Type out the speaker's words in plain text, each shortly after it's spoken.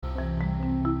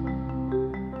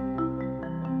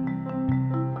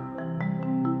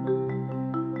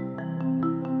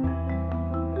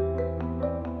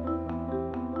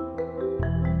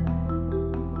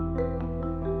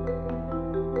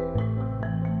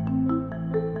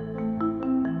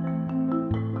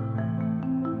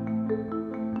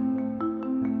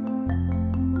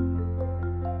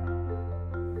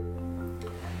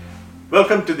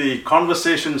Welcome to the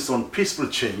Conversations on Peaceful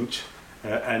Change,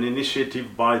 an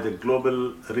initiative by the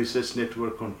Global Research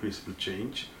Network on Peaceful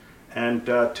Change. And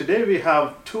today we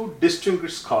have two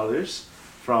distinguished scholars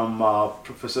from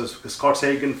Professor Scott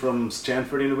Sagan from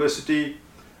Stanford University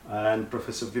and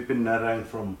Professor Vipin Narang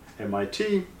from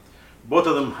MIT. Both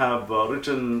of them have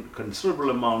written considerable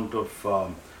amount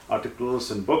of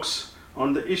articles and books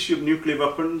on the issue of nuclear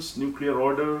weapons, nuclear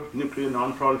order, nuclear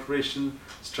non-proliferation,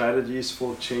 strategies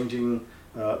for changing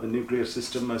the nuclear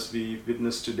system as we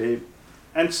witness today.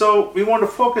 And so we want to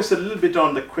focus a little bit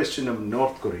on the question of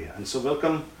North Korea. And so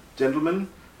welcome, gentlemen.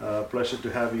 Pleasure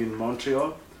to have you in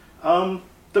Montreal.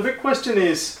 The big question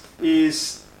is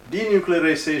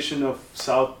denuclearization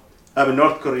of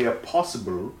North Korea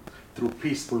possible through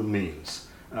peaceful means?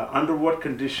 Under what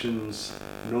conditions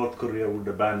North Korea would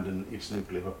abandon its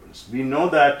nuclear weapons? We know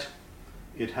that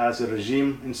it has a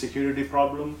regime insecurity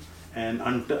problem, and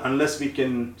unless we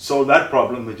can solve that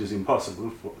problem, which is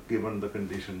impossible given the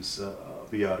conditions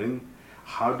we are in,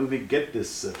 how do we get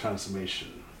this transformation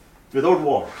without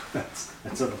war? That's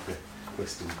sort of a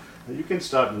question. You can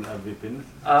start, Vipin.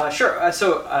 Sure.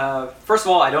 First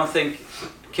of all, I don't think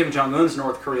Kim Jong-un's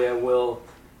North Korea will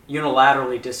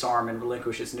unilaterally disarm and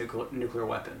relinquish its nuclear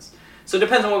weapons. So it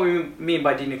depends on what we mean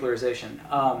by denuclearization.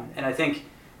 And I think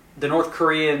the North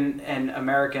Korean and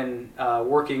American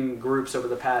working groups over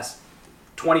the past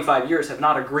 25 years have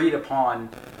not agreed upon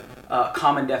a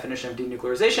common definition of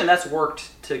denuclearization. That's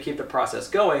worked to keep the process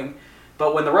going.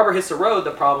 But when the rubber hits the road,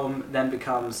 the problem then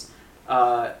becomes,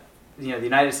 the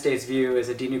United States' view is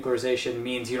that denuclearization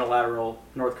means unilateral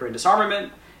North Korean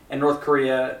disarmament, and North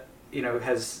Korea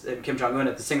and Kim Jong-un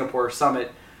at the Singapore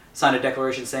summit signed a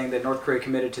declaration saying that North Korea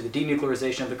committed to the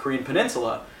denuclearization of the Korean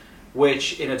Peninsula,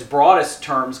 which in its broadest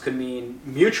terms could mean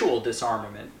mutual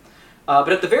disarmament.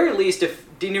 But at the very least, if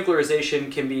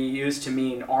denuclearization can be used to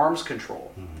mean arms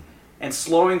control and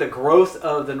slowing the growth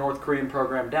of the North Korean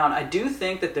program down, I do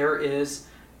think that there is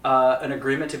an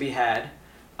agreement to be had.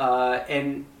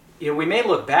 We may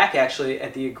look back actually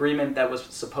at the agreement that was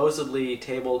supposedly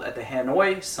tabled at the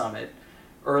Hanoi summit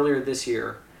earlier this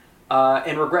year,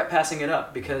 and regret passing it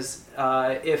up, because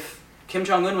if Kim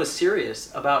Jong-un was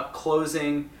serious about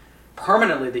closing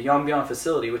permanently the Yongbyon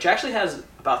facility, which actually has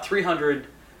about 300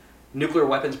 nuclear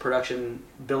weapons production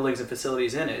buildings and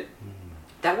facilities in it,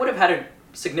 that would have had a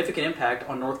significant impact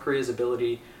on North Korea's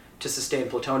ability to sustain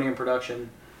plutonium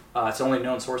production. It's the only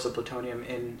known source of plutonium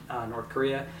in North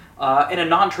Korea, and a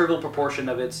non-trivial proportion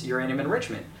of its uranium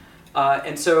enrichment.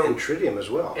 And tritium as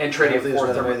well. And tritium,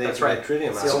 that's right.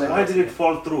 Tritium. So why did it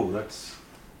fall through?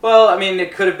 Well, I mean,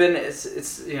 it could have been.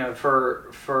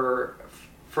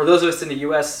 For those of us in the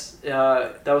U.S.,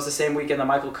 that was the same weekend that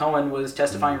Michael Cohen was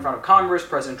testifying in front of Congress.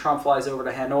 President Trump flies over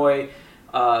to Hanoi,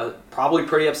 probably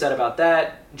pretty upset about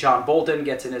that. John Bolton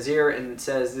gets in his ear and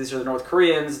says, "These are the North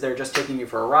Koreans. They're just taking you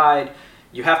for a ride.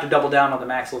 You have to double down on the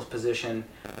maximalist position,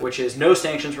 which is no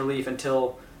sanctions relief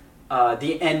until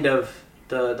the end of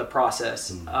the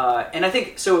process." And I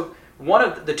think so. One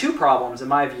of the two problems, in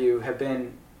my view, have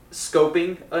been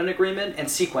scoping an agreement and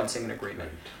sequencing an agreement.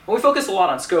 And we focus a lot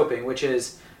on scoping, which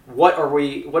is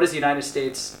what is the United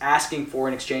States asking for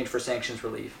in exchange for sanctions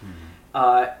relief?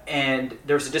 And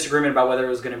there was a disagreement about whether it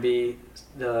was going to be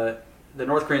the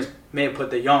North Koreans may have put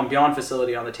the Yongbyon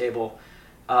facility on the table,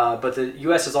 but the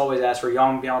U.S. has always asked for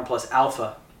Yongbyon plus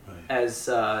Alpha, as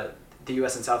the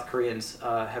U.S. and South Koreans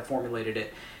have formulated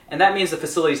it. And that means the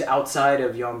facilities outside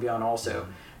of Yongbyon also,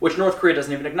 which North Korea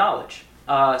doesn't even acknowledge.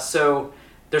 So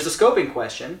there's a scoping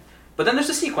question, but then there's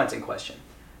a sequencing question.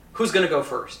 Who's going to go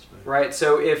first, right?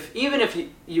 So even if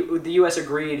the U.S.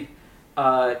 agreed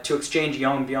to exchange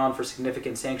Yongbyon for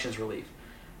significant sanctions relief,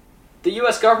 the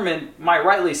U.S. government might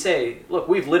rightly say, look,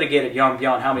 we've litigated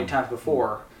Yongbyon how many times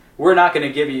before? We're not going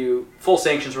to give you full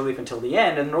sanctions relief until the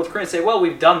end. And the North Koreans say, well,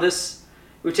 we've done this.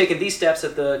 We've taken these steps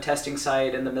at the testing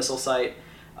site and the missile site.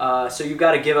 So you've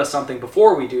got to give us something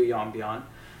before we do Yongbyon.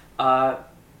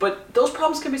 But those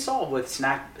problems can be solved with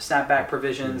snapback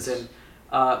provisions, and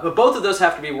but both of those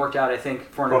have to be worked out, I think,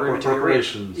 for an agreement to be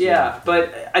reached. Yeah,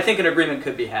 but I think an agreement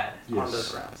could be had on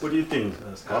those grounds. What do you think,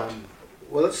 Scott?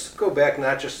 Well, let's go back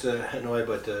not just to Hanoi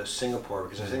but to Singapore,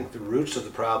 because I think the roots of the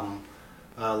problem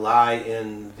lie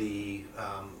in the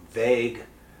vague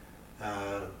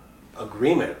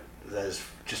agreement that is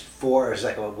it's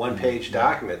like a one-page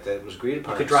document that was agreed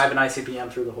upon. You could drive an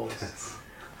ICBM through the holes.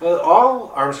 Well,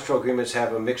 all arms control agreements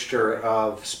have a mixture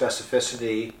of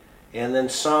specificity and then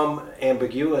some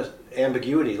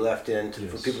ambiguity left in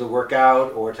for people to work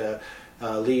out or to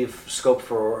leave scope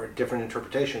for different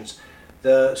interpretations.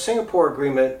 The Singapore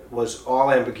agreement was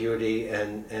all ambiguity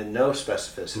and no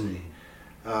specificity.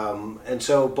 And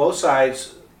so both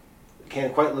sides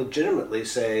can quite legitimately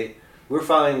say, we're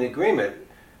following the agreement.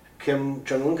 Kim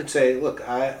Jong-un could say, look,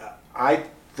 I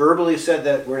verbally said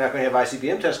that we're not going to have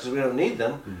ICBM tests because we don't need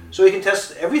them. So he can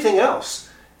test everything else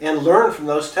and learn from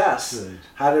those tests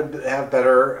how to have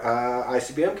better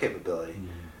ICBM capability.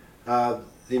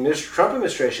 The Trump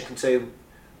administration can say,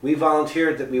 we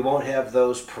volunteered that we won't have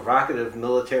those provocative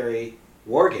military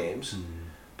war games,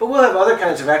 but we'll have other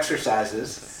kinds of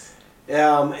exercises.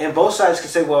 And both sides can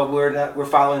say, well, we're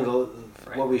following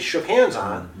what we shook hands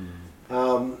on.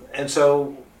 And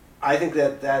so I think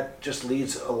that just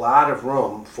leaves a lot of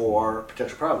room for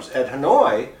potential problems. At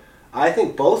Hanoi, I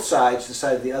think both sides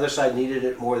decided the other side needed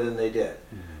it more than they did.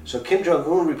 So Kim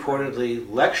Jong-un reportedly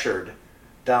lectured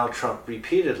Donald Trump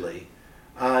repeatedly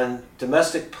on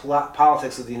domestic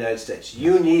politics of the United States.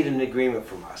 You need an agreement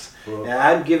from us. And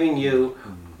I'm giving you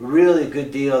a really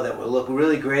good deal that will look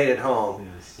really great at home,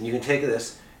 and you can take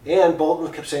this. And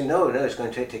Bolton kept saying, no, he's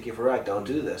going to take you for a ride. Don't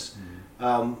do this.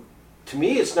 To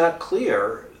me, it's not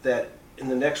clear that in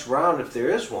the next round, if there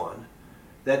is one,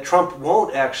 that Trump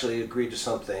won't actually agree to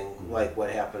something like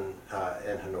what happened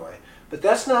in Hanoi. But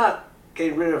that's not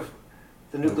getting rid of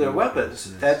the nuclear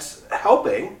weapons. That's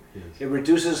helping. It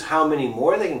reduces how many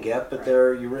more they can get, but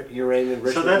their uranium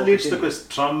enrichment. So that leads to because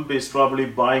Trump is probably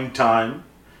buying time.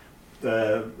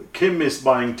 Kim is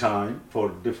buying time for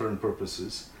different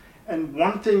purposes. And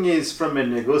one thing is from a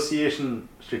negotiation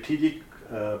strategic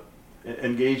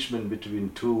engagement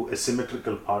between two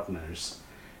asymmetrical partners,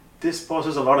 this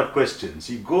poses a lot of questions.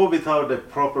 You go without a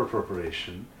proper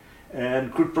preparation,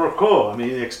 and quid pro quo. I mean,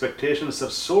 the expectations are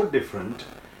so different,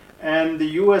 and the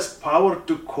U.S. power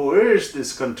to coerce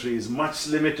this country is much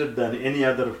limited than any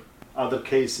other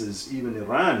cases, even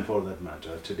Iran for that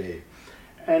matter today.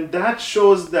 And that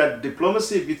shows that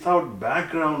diplomacy without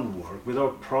background work,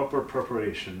 without proper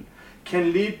preparation,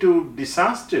 can lead to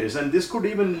disasters, and this could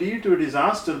even lead to a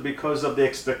disaster because of the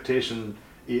expectation,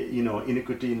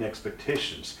 inequity in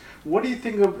expectations. What do you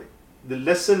think of the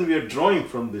lesson we are drawing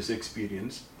from this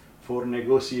experience for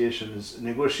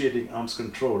negotiating arms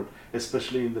control,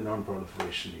 especially in the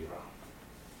non-proliferation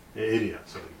area?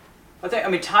 I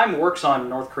mean, time works on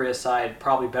North Korea's side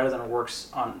probably better than it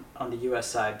works on the U.S.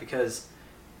 side, because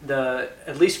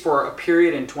at least for a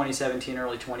period in 2017,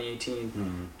 early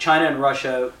 2018, China and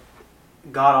Russia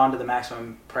got onto the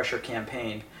maximum pressure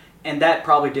campaign, and that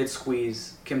probably did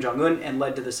squeeze Kim Jong-un and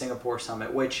led to the Singapore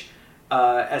summit, which,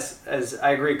 as I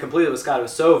agree completely with Scott, it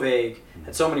was so vague,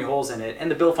 had so many holes in it,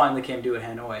 and the bill finally came due at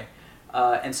Hanoi.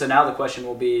 And so now the question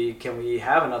will be, can we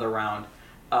have another round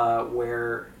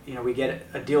where we get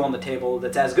a deal on the table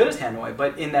that's as good as Hanoi,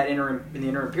 but in the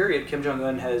interim period, Kim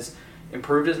Jong-un has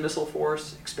improved his missile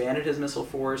force, expanded his missile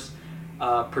force,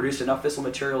 produced enough fissile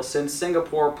material since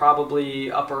Singapore,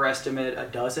 probably upper estimate a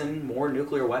dozen more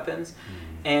nuclear weapons.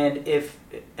 And if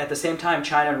at the same time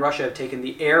China and Russia have taken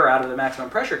the air out of the maximum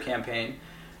pressure campaign,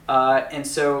 and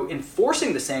so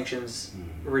enforcing the sanctions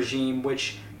regime,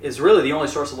 which is really the only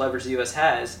source of leverage the U.S.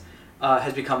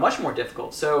 has become much more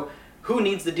difficult. So who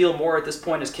needs the deal more at this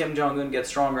point as Kim Jong-un gets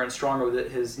stronger and stronger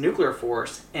with his nuclear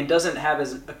force and doesn't have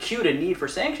as acute a need for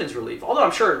sanctions relief? Although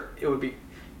I'm sure he would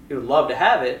love to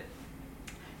have it.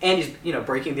 And he's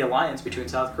breaking the alliance between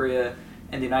South Korea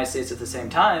and the United States at the same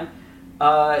time.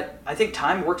 I think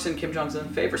time works in Kim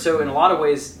Jong-un's favor. So in a lot of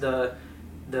ways, the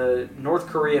North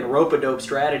Korean rope-a-dope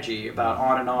strategy about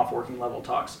on and off working level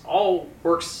talks all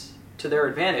works to their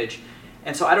advantage.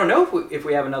 And so I don't know if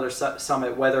we have another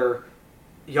summit, whether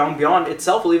Yongbyon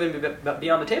itself will even be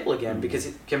on the table again,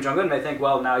 because Kim Jong-un may think,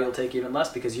 well, now you'll take even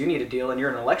less because you need a deal and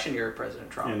you're in an election year, President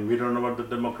Trump. And we don't know what the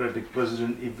Democratic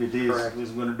president, if it is, Correct,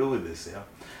 is going to do with this. Yeah.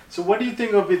 So what do you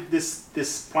think of it,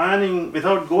 this planning,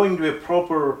 without going to a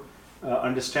proper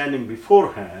understanding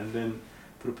beforehand and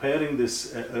preparing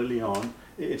this early on?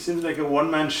 It seems like a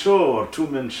one-man show or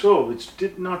two-man show, which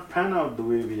did not pan out the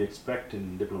way we expect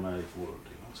in diplomatic world.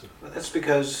 Well, that's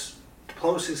because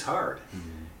diplomacy is hard.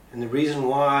 And the reason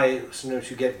why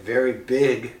sometimes you get very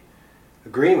big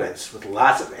agreements with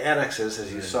lots of annexes,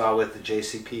 as you saw with the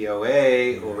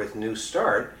JCPOA or with New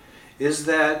START, is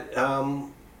that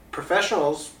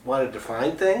professionals want to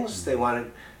define things. They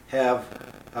want to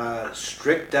have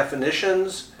strict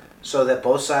definitions so that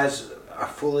both sides are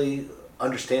fully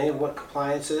understanding of what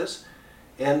compliance is.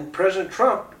 And President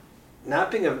Trump,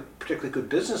 not being a particularly good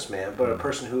businessman, but a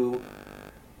person who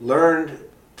learned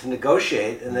to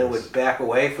negotiate and then would back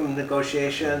away from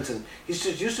negotiations, and he's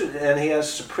just used to it, and he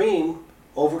has supreme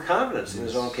overconfidence in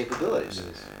his own capabilities.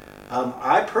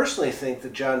 I personally think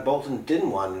that John Bolton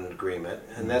didn't want an agreement,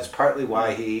 and that's partly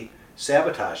why he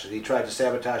sabotaged it. He tried to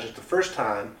sabotage it the first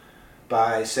time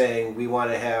by saying we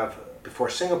want to have, before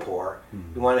Singapore,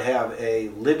 we want to have a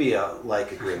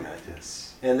Libya-like agreement.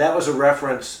 Yes. And that was a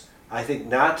reference, I think,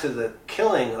 not to the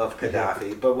killing of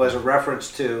Gaddafi, but was a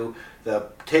reference to the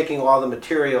taking all the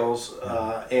materials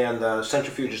and the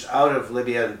centrifuges out of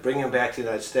Libya and bringing them back to the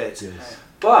United States. Yes.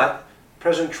 But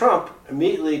President Trump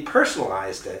immediately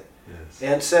personalized it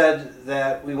and said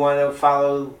that we want to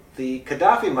follow the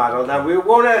Gaddafi model. Now, we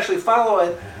won't actually follow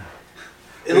it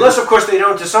unless, of course, they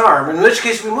don't disarm, in which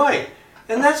case we might.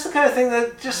 And that's the kind of thing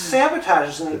that just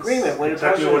sabotages an agreement. When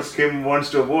exactly what Kim wants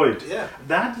to avoid. Yeah.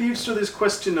 That leads to this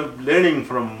question of learning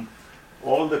from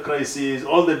all the crises,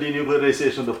 all the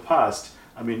denuclearization of the past.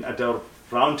 I mean, at our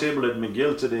roundtable at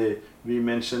McGill today, we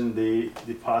mentioned the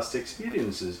past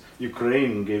experiences.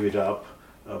 Ukraine gave it up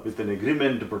with an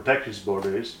agreement to protect its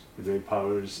borders. The great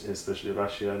powers, especially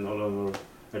Russia, no longer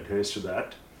adheres to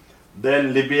that.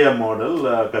 Then Libya model,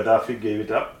 Gaddafi gave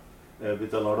it up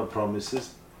with a lot of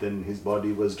promises. Then his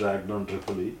body was dragged on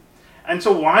Tripoli. And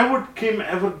so why would Kim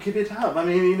ever give it up? I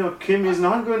mean, Kim is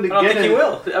not going to get it. I don't think he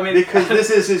will. I mean, because this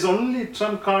is his only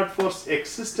trump card for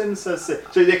existence as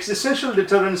a, so the existential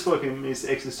deterrence for him is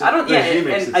existential.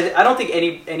 I don't think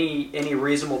any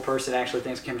reasonable person actually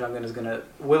thinks Kim Jong-un is going to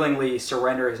willingly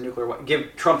surrender his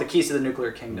give Trump the keys to the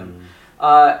nuclear kingdom.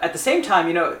 At the same time,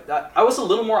 I was a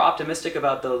little more optimistic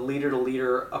about the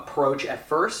leader-to-leader approach at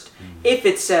first, if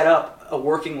it set up a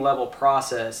working level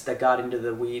process that got into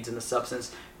the weeds and the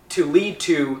substance to lead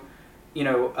to,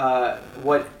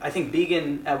 what I think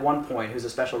Biegun at one point, who's a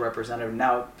special representative,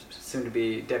 now soon to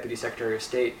be Deputy Secretary of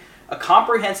State, a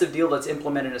comprehensive deal that's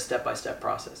implemented in a step-by-step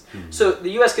process. So the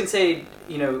U.S. can say,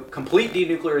 complete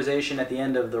denuclearization at the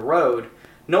end of the road,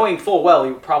 knowing full well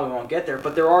we probably won't get there,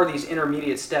 but there are these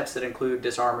intermediate steps that include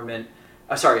disarmament,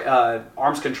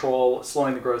 arms control,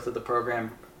 slowing the growth of the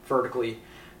program vertically,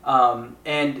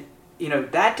 and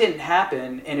that didn't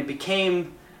happen, and it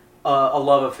became a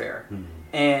love affair.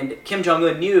 And Kim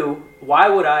Jong-un knew, why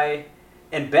would I,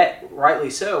 and bet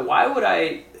rightly so, why would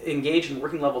I engage in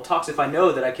working level talks if I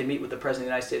know that I can meet with the President of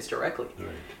the United States directly? Right.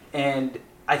 And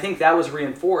I think that was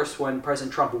reinforced when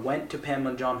President Trump went to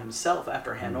Panmunjom himself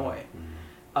after Hanoi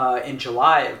in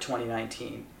July of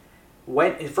 2019.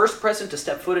 Went the first president to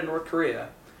step foot in North Korea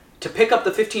to pick up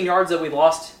the 15 yards that we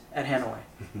lost at Hanoi.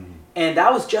 And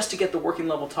that was just to get the working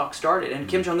level talk started. And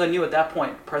Kim Jong-un knew at that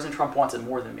point, President Trump wants it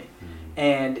more than me.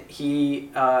 And he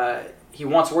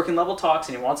wants working level talks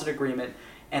and he wants an agreement,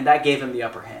 and that gave him the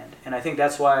upper hand. And I think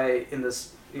that's why in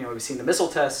this, we've seen the missile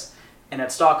tests, and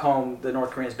at Stockholm, the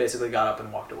North Koreans basically got up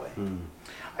and walked away.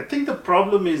 I think the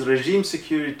problem is regime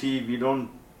security. We don't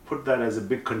put that as a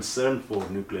big concern for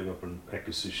nuclear weapon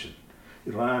acquisition.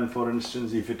 Iran, for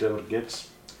instance, if it ever gets,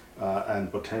 and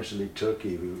potentially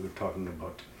Turkey, we were talking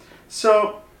about.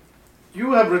 So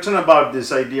you have written about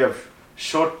this idea of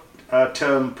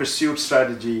short-term pursuit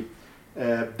strategy,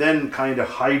 then kind of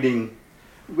hiding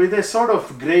with a sort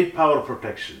of great power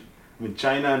protection. I mean,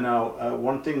 China now,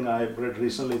 one thing I've read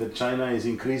recently, that China is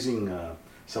increasing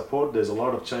support. There's a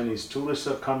lot of Chinese tourists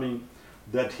are coming,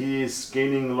 that he is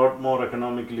gaining a lot more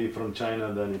economically from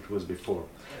China than it was before.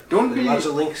 Lots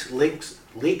of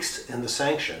leaks in the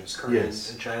sanctions.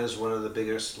 Yes. And China is one of the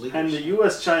biggest leakers. And the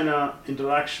U.S.-China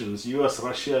interactions,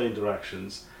 U.S.-Russia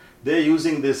interactions, they're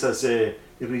using this as a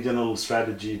regional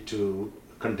strategy to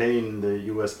contain the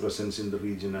U.S. presence in the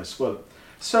region as well.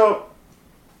 So,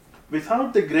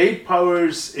 without the great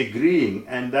powers agreeing,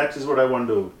 and that is what I want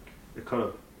to kind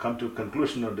of come to a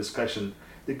conclusion of discussion,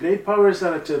 the great powers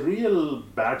are at a real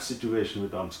bad situation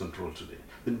with arms control today.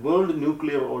 The world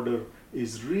nuclear order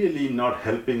is really not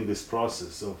helping this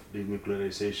process of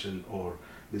denuclearization or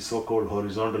the so-called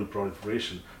horizontal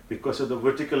proliferation. Because at the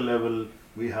vertical level,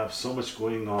 we have so much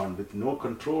going on with no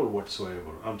control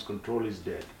whatsoever. Arms control is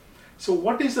dead. So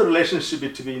what is the relationship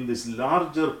between this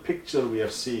larger picture we are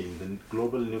seeing, the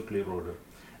global nuclear order,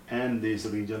 and this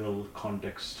regional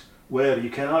context, where you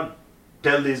cannot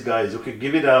tell these guys, okay,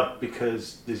 give it up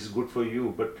because this is good for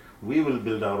you, but we will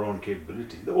build our own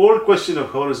capability. The old question of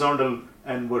horizontal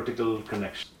and vertical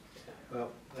connection.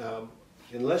 Well,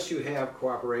 unless you have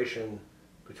cooperation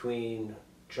between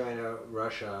China,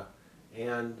 Russia,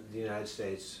 and the United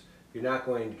States, you're not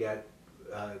going to get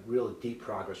real deep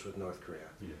progress with North Korea.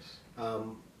 Yes.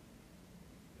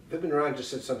 Vipin Ran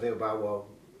just said something about, well,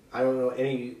 I don't know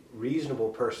any reasonable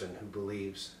person who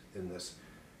believes in this.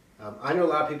 I know a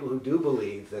lot of people who do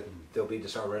believe that there'll be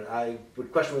disarmament. I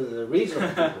would question whether they're reasonable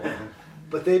people,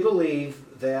 but they believe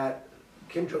that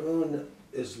Kim Jong-un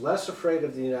is less afraid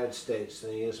of the United States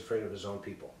than he is afraid of his own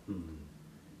people.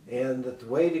 And that the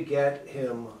way to get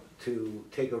him to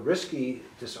take a risky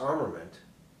disarmament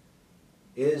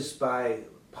is by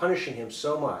punishing him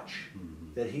so much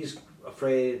that he's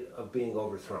afraid of being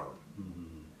overthrown.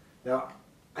 Now,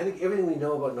 I think everything we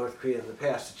know about North Korea in the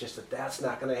past is just that that's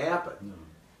not going to happen.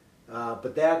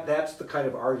 But that's the kind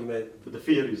of argument. But the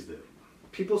fear is there.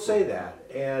 People say that,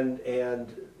 and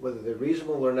whether they're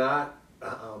reasonable or not,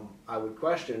 I would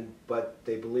question, but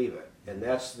they believe it. And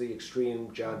that's the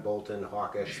extreme John Bolton,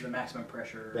 hawkish, The maximum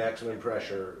pressure.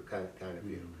 kind of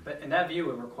view. But in that view,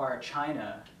 would require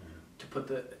China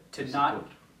to not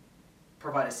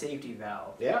provide a safety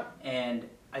valve. Yeah. And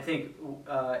I think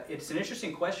it's an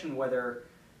interesting question whether,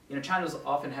 China's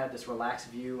often had this relaxed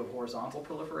view of horizontal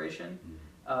proliferation,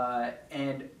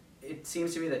 and it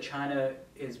seems to me that China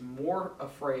is more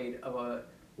afraid of a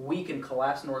weak and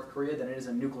collapsed North Korea than it is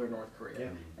a nuclear North Korea. Yeah.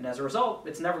 And as a result,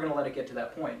 it's never going to let it get to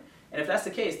that point. And if that's the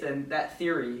case, then that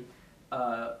theory,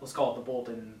 let's call it the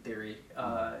Bolton theory,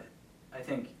 I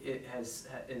think it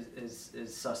is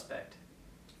suspect.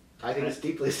 I think it's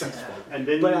deeply suspect. And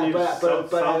then But you need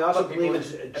I also believe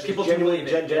it's People do genuinely, believe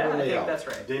it. Yeah, I genuinely think held. that's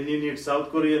right. Then you need South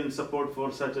Korean support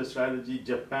for such a strategy,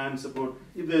 Japan support.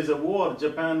 If there's a war,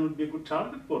 Japan would be a good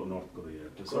target for North Korea.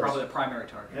 Probably the primary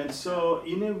target. And so,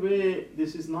 in a way,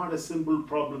 this is not a simple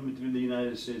problem between the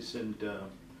United States and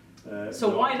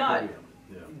So why North not? Korea.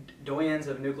 Yeah. Doyens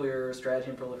of nuclear strategy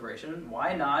and proliferation,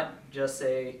 why not just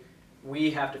say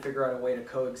we have to figure out a way to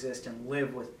coexist and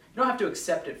live with, you don't have to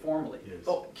accept it formally. Yes.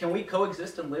 Oh, can we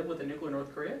coexist and live with a nuclear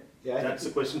North Korea? Yeah, I That's a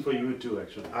think, question for you too,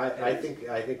 actually. I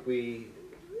think we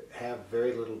have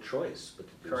very little choice but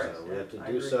to do Correct, so. We yeah, have to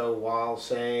I do agree. so while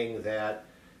saying that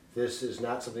this is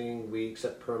not something we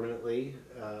accept permanently,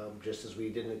 just as we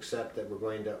didn't accept that we're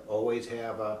going to always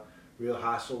have a real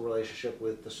hostile relationship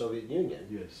with the Soviet Union.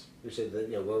 Yes. We said that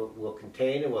we'll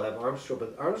contain and we'll have arms control,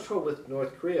 but arms control with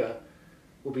North Korea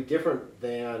will be different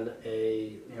than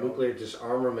a nuclear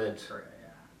disarmament Korea,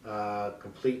 yeah.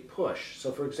 complete push.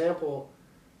 So, for example,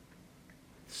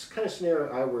 this kind of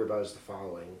scenario I worry about is the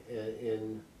following.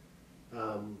 In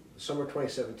summer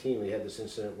 2017, we had this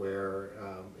incident where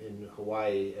in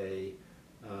Hawaii, a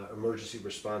emergency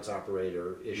response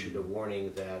operator issued a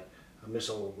warning that a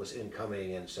missile was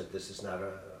incoming and said, "This is not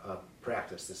a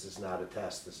practice. This is not a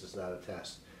test. This is not a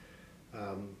test."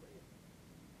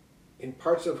 In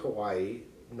parts of Hawaii,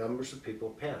 numbers of people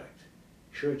panicked.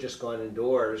 Should have just gone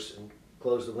indoors and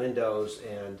closed the windows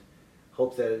and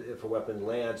hope that if a weapon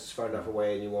lands, it's far enough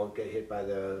away and you won't get hit by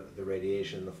the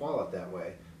radiation and the fallout that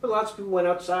way. But lots of people went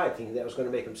outside thinking that was going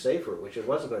to make them safer, which it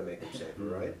wasn't going to make them safer,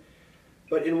 right?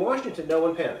 But in Washington, no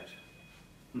one panicked.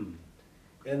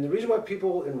 And the reason why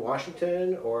people in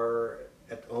Washington or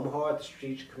at Omaha at the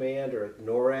Strategic Command or at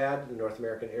NORAD, the North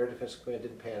American Air Defense Command,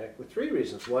 didn't panic were three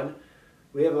reasons. One,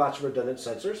 we have lots of redundant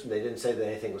sensors, and they didn't say that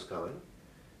anything was coming.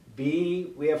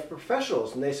 B, we have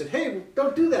professionals, and they said, "Hey,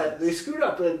 don't do that." They screwed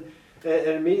up and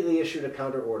immediately issued a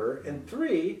counter order. And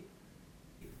three,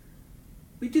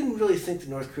 we didn't really think that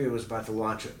North Korea was about to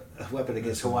launch a weapon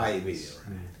against Hawaii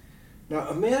immediately. Now,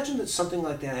 imagine that something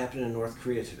like that happened in North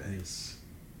Korea today. Yes.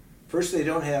 First, they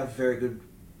don't have very good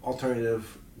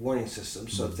alternative warning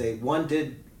systems, so if they, one,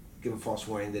 did give a false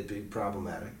warning, they'd be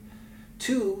problematic.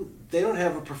 Two, they don't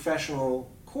have a professional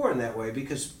corps in that way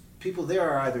because people there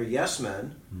are either yes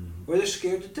men or they're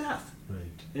scared to death. Right.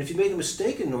 And if you make a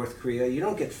mistake in North Korea, you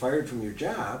don't get fired from your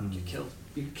job. Get killed.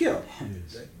 You get killed.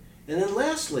 Yes. And then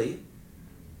lastly,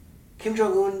 Kim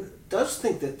Jong-un does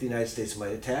think that the United States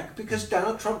might attack because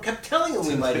Donald Trump kept telling him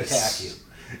we might attack you.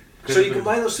 So you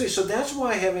combine those three. So that's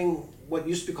why having what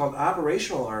used to be called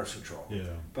operational arms control,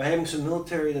 by having some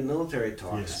military-to-military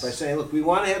talks, by saying, look, we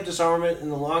want to have disarmament in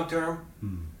the long term,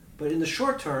 but in the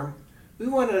short term, we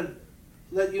want to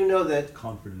let you know that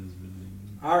Confidence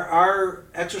building. our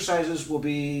exercises will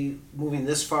be moving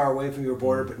this far away from your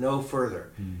border, but no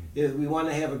further. We want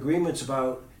to have agreements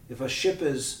about if a ship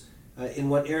is in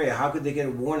what area, how could they get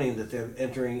a warning that they're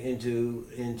entering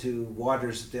into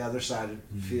waters that the other side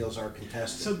feels are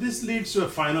contested? So this leads to a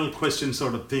final question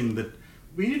sort of thing, that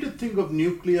we need to think of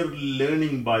nuclear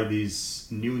learning by these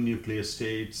new nuclear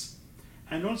states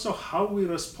and also how we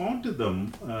respond to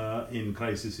them in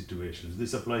crisis situations.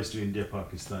 This applies to India,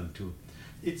 Pakistan too.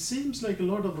 It seems like a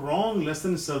lot of wrong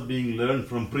lessons are being learned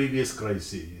from previous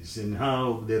crises and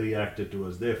how they reacted to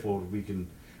us. Therefore, we can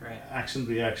action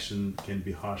reaction can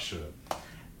be harsher.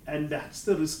 And that's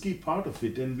the risky part of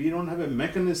it. And we don't have a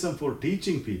mechanism for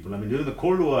teaching people. I mean, during the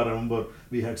Cold War, I remember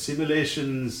we had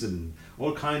simulations and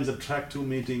all kinds of track 2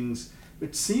 meetings.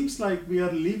 It seems like we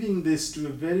are leaving this to a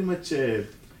very much a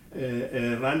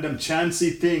random chancy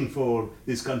thing for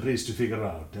these countries to figure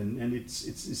out. And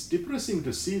it's depressing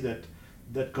to see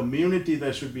that community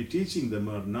that should be teaching them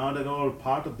are not at all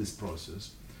part of this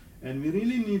process. And we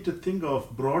really need to think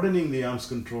of broadening the arms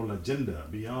control agenda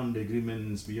beyond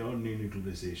agreements, beyond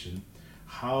denuclearization,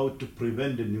 how to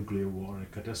prevent a nuclear war, a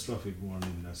catastrophic one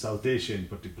in South Asia in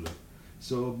particular.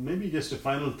 So maybe just a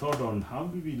final thought on how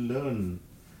do we learn,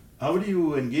 how do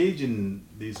you engage in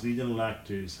these regional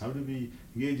actors, how do we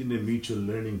engage in a mutual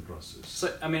learning process?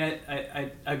 So, I mean,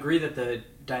 I agree that the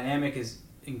dynamic is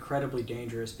incredibly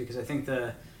dangerous because I think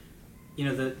the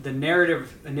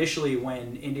narrative initially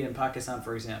when India and Pakistan,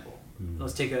 for example,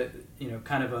 let's take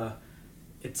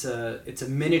it's a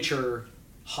miniature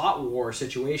hot war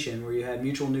situation where you had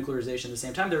mutual nuclearization at the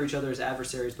same time. They were each other's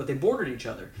adversaries, but they bordered each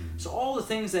other. So all the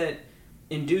things that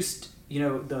induced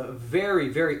the very,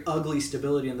 very ugly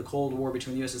stability in the Cold War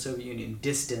between the U.S. and Soviet Union,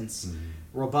 distance,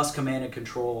 robust command and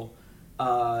control,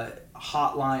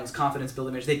 hotlines, confidence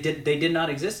building measures, they did not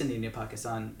exist in the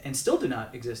India-Pakistan and still do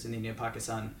not exist in the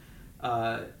India-Pakistan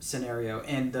scenario.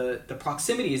 And the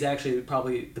proximity is actually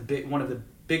probably one of the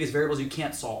biggest variables you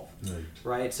can't solve.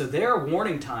 Right? So their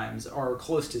warning times are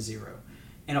close to zero.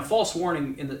 And a false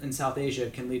warning in South Asia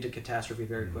can lead to catastrophe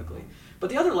very quickly. But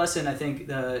the other lesson I think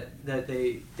that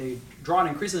they draw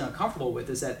increasingly uncomfortable with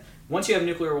is that once you have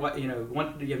once you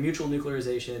have mutual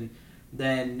nuclearization,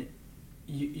 then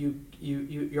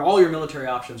all your military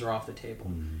options are off the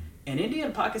table. And India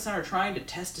and Pakistan are trying to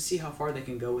test to see how far they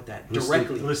can go with that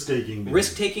directly.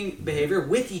 Risk-taking behavior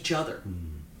with each other.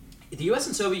 The U.S.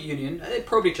 and Soviet Union, they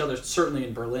probed each other certainly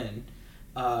in Berlin,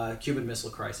 Cuban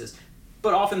Missile Crisis,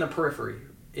 but often the periphery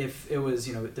if it was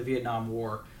the Vietnam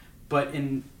War. But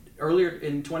earlier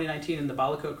in 2019 in the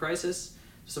Balakot crisis,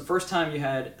 it's the first time you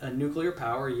had a nuclear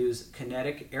power use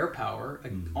kinetic air power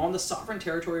on the sovereign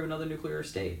territory of another nuclear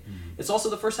state. It's also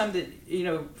the first time that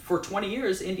for 20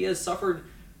 years India has suffered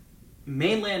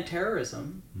mainland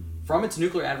terrorism from its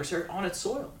nuclear adversary on its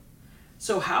soil.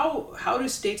 So how do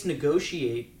states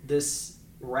negotiate this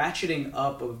ratcheting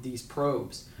up of these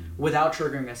probes without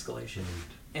triggering escalation?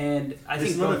 And I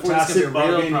think going forward it's going to be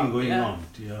a real problem. Going on.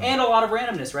 And a lot of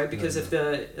randomness, right? Because if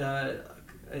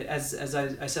as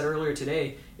I said earlier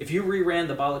today, if you reran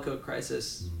the Balakot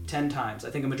crisis 10 times, I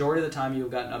think a majority of the time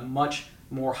you've gotten a much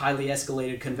more highly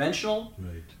escalated conventional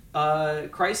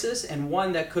crisis, and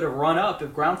one that could have run up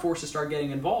if ground forces start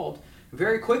getting involved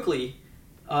very quickly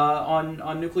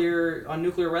on nuclear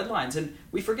red lines. And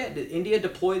we forget that India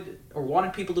deployed, or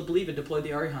wanted people to believe it, deployed the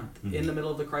Arihant in the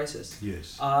middle of the crisis.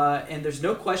 Yes. And there's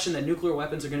no question that nuclear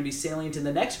weapons are going to be salient in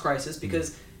the next crisis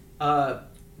because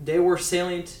they were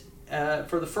salient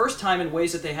for the first time in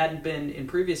ways that they hadn't been in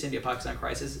previous India-Pakistan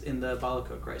crisis in the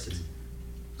Balakot crisis.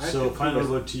 So final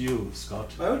word to you, Scott.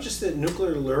 I would just say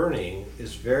nuclear learning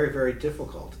is very, very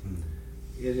difficult.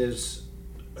 It is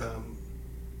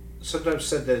sometimes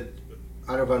said that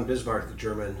Otto von Bismarck, the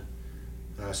German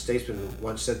statesman,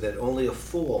 once said that only a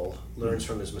fool learns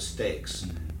from his mistakes.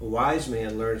 A wise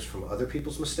man learns from other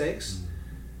people's mistakes.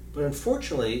 But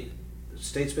unfortunately,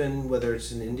 statesmen, whether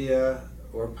it's in India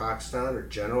or Pakistan, or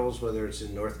generals, whether it's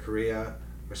in North Korea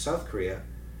or South Korea,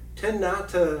 tend not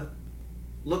to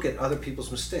look at other people's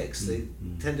mistakes. They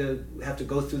tend to have to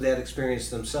go through that experience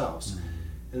themselves.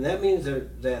 And that means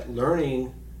that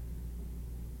learning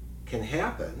can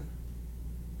happen,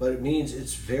 but it means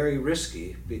it's very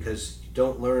risky because you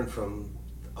don't learn from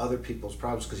other people's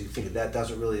problems because you think that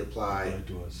doesn't really apply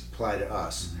to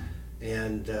us.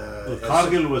 And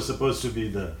Kargil was supposed to be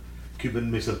the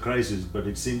Cuban Missile Crisis, but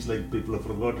it seems like people have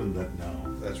forgotten that now.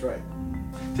 That's right.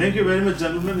 Thank you very much,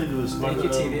 gentlemen. It was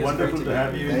wonderful to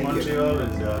have you in Montreal,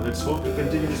 and let's hope to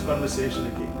continue this conversation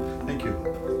again.